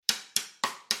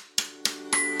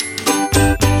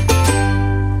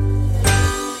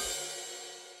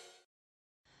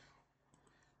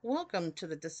Welcome to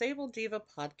the Disabled Diva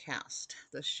podcast,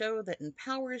 the show that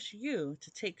empowers you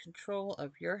to take control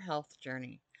of your health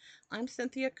journey. I'm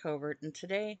Cynthia Covert, and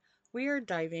today we are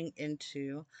diving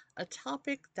into a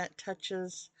topic that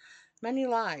touches many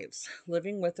lives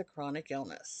living with a chronic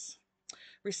illness.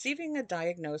 Receiving a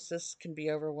diagnosis can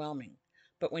be overwhelming,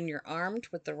 but when you're armed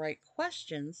with the right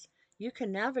questions, you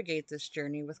can navigate this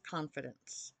journey with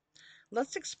confidence.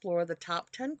 Let's explore the top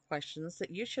 10 questions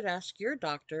that you should ask your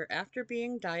doctor after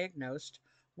being diagnosed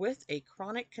with a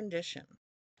chronic condition.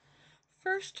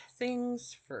 First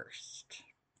things first,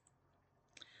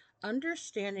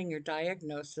 understanding your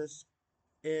diagnosis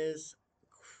is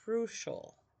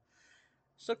crucial.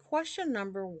 So, question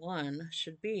number one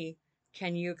should be,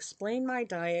 can you explain my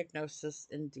diagnosis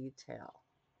in detail?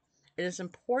 It is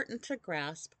important to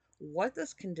grasp what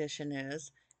this condition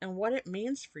is and what it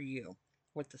means for you,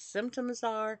 what the symptoms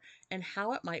are, and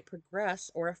how it might progress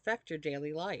or affect your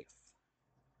daily life.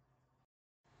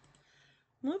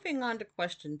 Moving on to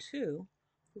question two,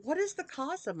 what is the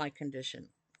cause of my condition?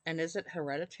 And is it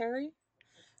hereditary?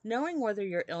 Knowing whether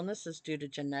your illness is due to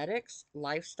genetics,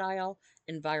 lifestyle,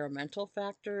 environmental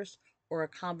factors, or a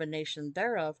combination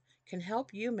thereof can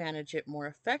help you manage it more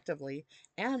effectively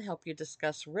and help you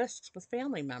discuss risks with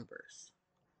family members.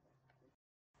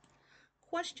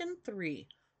 Question three,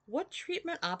 what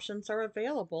treatment options are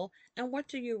available and what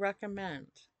do you recommend?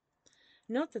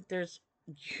 Note that there's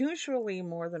usually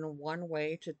more than one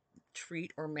way to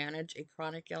treat or manage a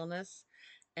chronic illness,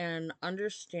 and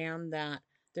understand that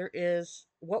there is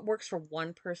what works for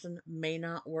one person may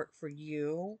not work for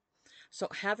you. So,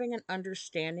 having an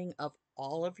understanding of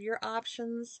all of your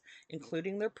options,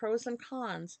 including their pros and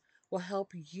cons, will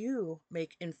help you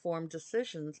make informed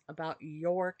decisions about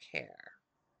your care.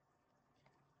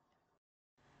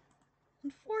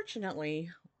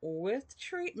 Unfortunately, with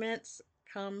treatments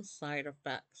come side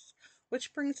effects,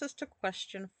 which brings us to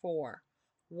question four.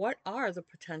 What are the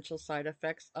potential side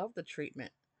effects of the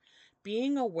treatment?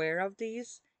 Being aware of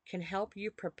these can help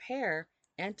you prepare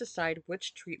and decide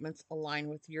which treatments align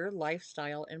with your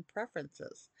lifestyle and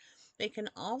preferences. They can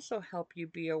also help you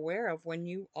be aware of when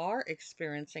you are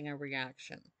experiencing a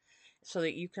reaction so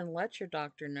that you can let your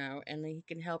doctor know and he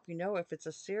can help you know if it's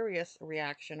a serious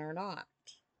reaction or not.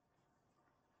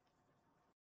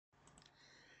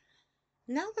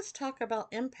 Now let's talk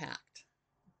about impact.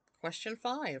 Question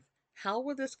five, how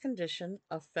will this condition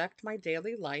affect my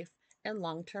daily life and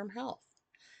long-term health?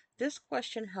 This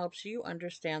question helps you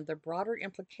understand the broader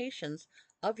implications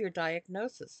of your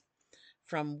diagnosis,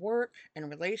 from work and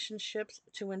relationships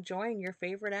to enjoying your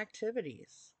favorite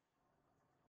activities.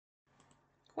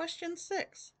 Question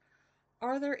six,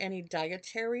 are there any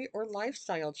dietary or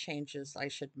lifestyle changes I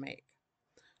should make?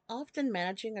 Often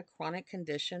managing a chronic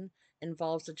condition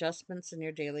involves adjustments in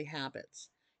your daily habits.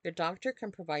 Your doctor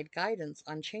can provide guidance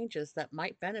on changes that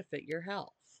might benefit your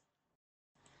health.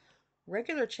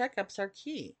 Regular checkups are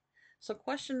key. So,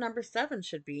 question number seven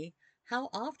should be, how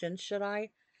often should I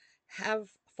have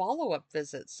follow up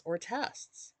visits or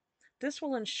tests? This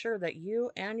will ensure that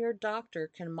you and your doctor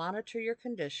can monitor your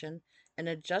condition and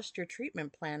adjust your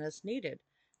treatment plan as needed,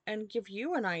 and give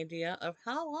you an idea of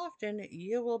how often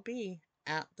you will be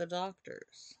at the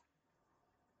doctor's.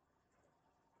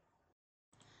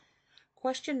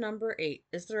 Question number eight,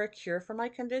 is there a cure for my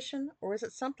condition, or is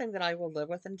it something that I will live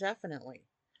with indefinitely?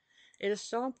 It is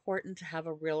so important to have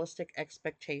a realistic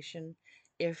expectation.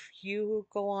 If you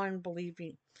go on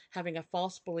having a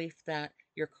false belief that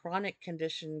your chronic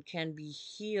condition can be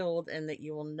healed and that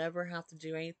you will never have to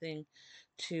do anything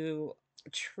to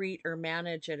treat or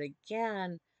manage it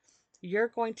again, you're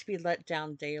going to be let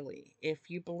down daily. If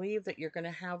you believe that you're going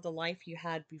to have the life you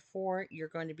had before, you're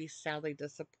going to be sadly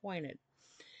disappointed.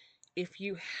 If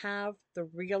you have the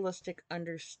realistic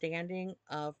understanding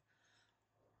of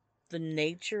the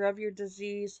nature of your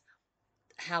disease,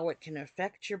 how it can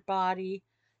affect your body,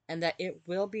 and that it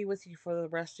will be with you for the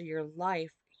rest of your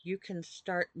life, you can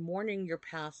start mourning your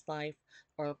past life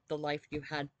or the life you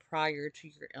had prior to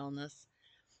your illness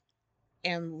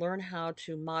and learn how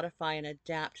to modify and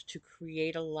adapt to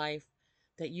create a life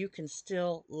that you can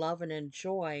still love and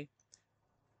enjoy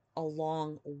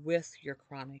along with your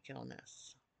chronic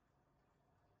illness.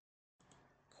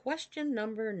 Question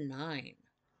number 9.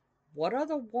 What are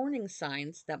the warning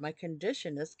signs that my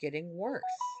condition is getting worse?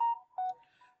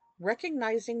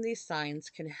 Recognizing these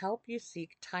signs can help you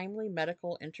seek timely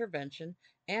medical intervention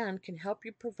and can help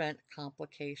you prevent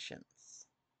complications.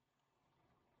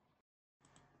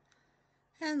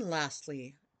 And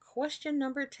lastly, question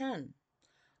number 10.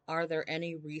 Are there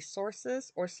any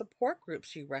resources or support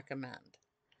groups you recommend?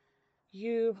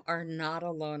 You are not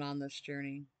alone on this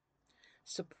journey.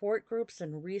 Support groups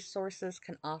and resources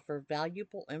can offer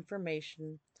valuable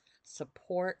information,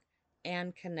 support,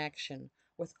 and connection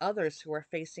with others who are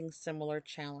facing similar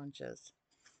challenges.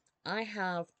 I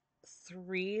have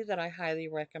three that I highly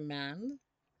recommend,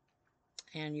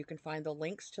 and you can find the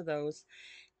links to those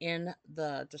in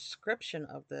the description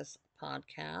of this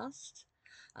podcast.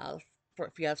 Uh,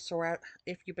 if you have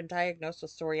if you've been diagnosed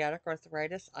with psoriatic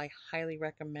arthritis, I highly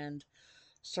recommend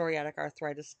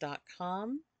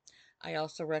psoriaticarthritis.com. I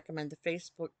also recommend the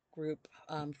Facebook group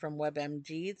from WebMD,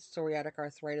 the Psoriatic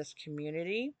Arthritis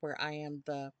Community, where I am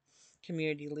the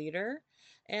community leader.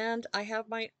 And I have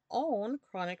my own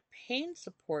chronic pain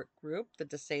support group, the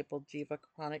Disabled Diva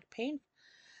Chronic Pain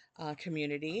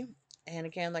Community. And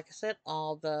again, like I said,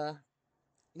 all the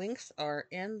links are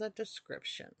in the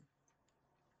description.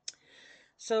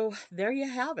 So there you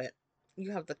have it.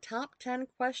 You have the top 10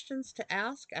 questions to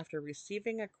ask after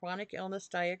receiving a chronic illness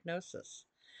diagnosis.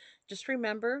 Just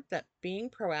remember that being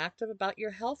proactive about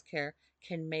your health care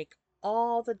can make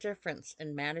all the difference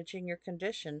in managing your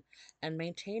condition and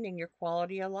maintaining your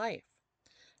quality of life.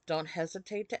 Don't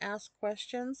hesitate to ask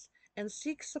questions and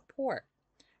seek support.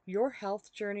 Your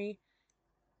health journey,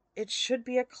 it should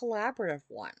be a collaborative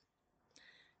one.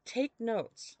 Take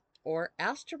notes or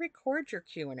ask to record your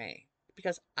Q&A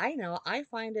because I know I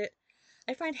find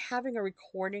having a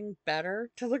recording better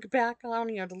to look back on,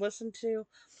 to listen to,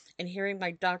 and hearing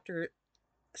my doctor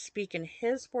speak in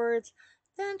his words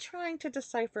than trying to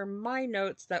decipher my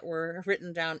notes that were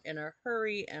written down in a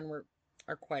hurry and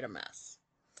are quite a mess.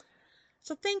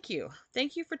 So thank you.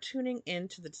 Thank you for tuning in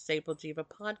to the Disabled Diva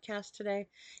podcast today.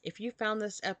 If you found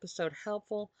this episode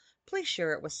helpful, please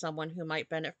share it with someone who might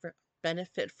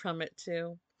benefit from it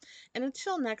too. And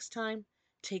until next time,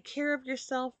 take care of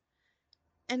yourself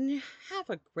and have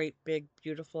a great, big,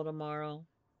 beautiful tomorrow.